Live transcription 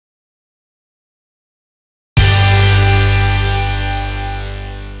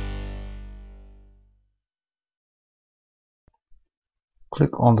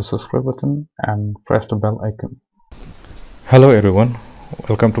Click on the subscribe button and press the bell icon. Hello everyone,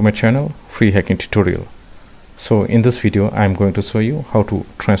 welcome to my channel Free Hacking Tutorial. So in this video I am going to show you how to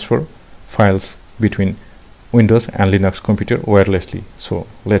transfer files between Windows and Linux computer wirelessly. So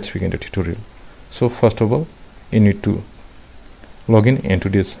let's begin the tutorial. So first of all, you need to log in into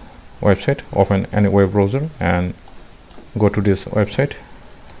this website. Open any web browser and go to this website.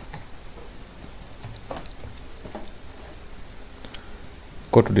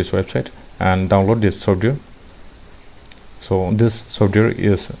 Go to this website and download this software. So this software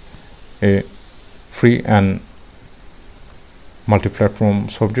is a free and multi-platform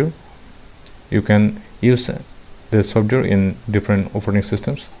software. You can use this software in different operating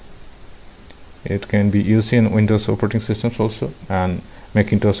systems. It can be used in Windows operating systems also, and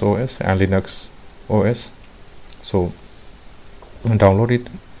Macintosh OS and Linux OS. So download it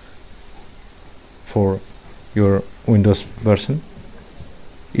for your Windows version.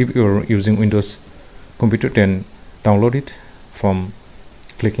 If you are using Windows computer, then download it from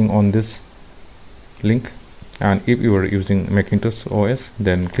clicking on this link, and if you are using Macintosh OS,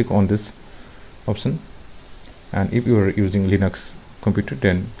 then click on this option, and if you are using Linux computer,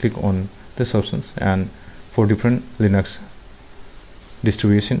 then click on this options. And for different Linux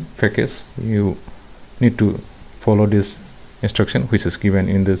distribution package, you need to follow this instruction which is given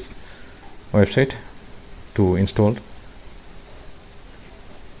in this website to install.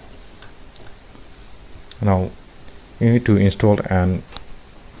 Now you need to install and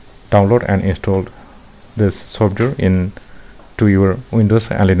download and install this software in to your Windows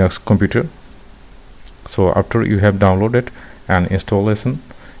and Linux computer. So after you have downloaded and installation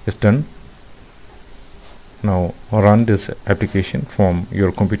is done, now run this application from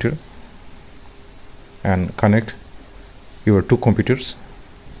your computer and connect your two computers,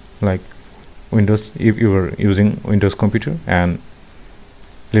 like Windows if you are using Windows computer and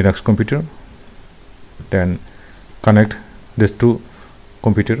Linux computer. Then connect these two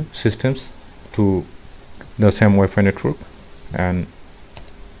computer systems to the same Wi-Fi network and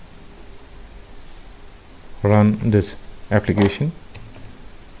run this application.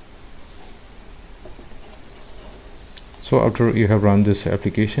 So after you have run this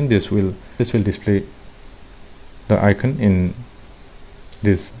application, this will display the icon in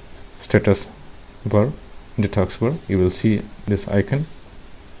this status bar. In the taskbar you will see this icon.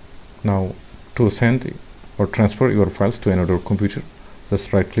 Now to send or transfer your files to another computer,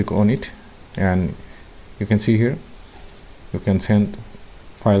 just right click on it, and you can see here you can send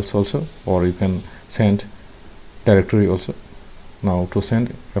files also, or you can send directory also. Now to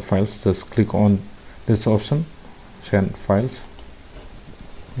send your files, just click on this option, send files,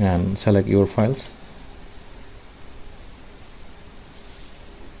 and select your files.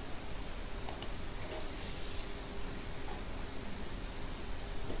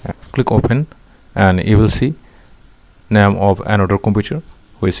 Click open, and you will see name of another computer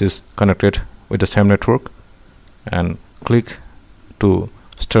which is connected with the same network, and click to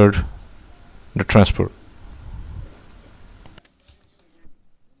start the transfer.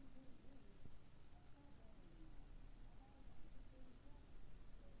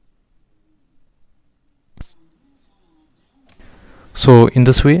 So in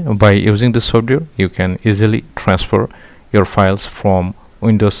this way, by using this software, you can easily transfer your files from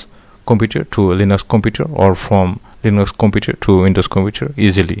Windows computer to Linux computer, or from Linux computer to Windows computer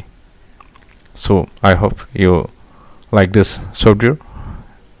easily. So I hope you like this software.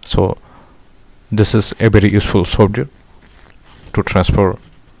 So this is a very useful software to transfer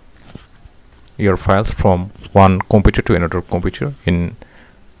your files from one computer to another computer in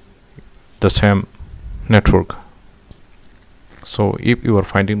the same network. So if you are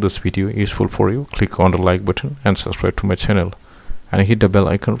finding this video useful for you, click on the like button and subscribe to my channel, and hit the bell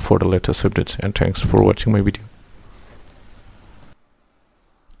icon for the latest updates. And thanks for watching my video.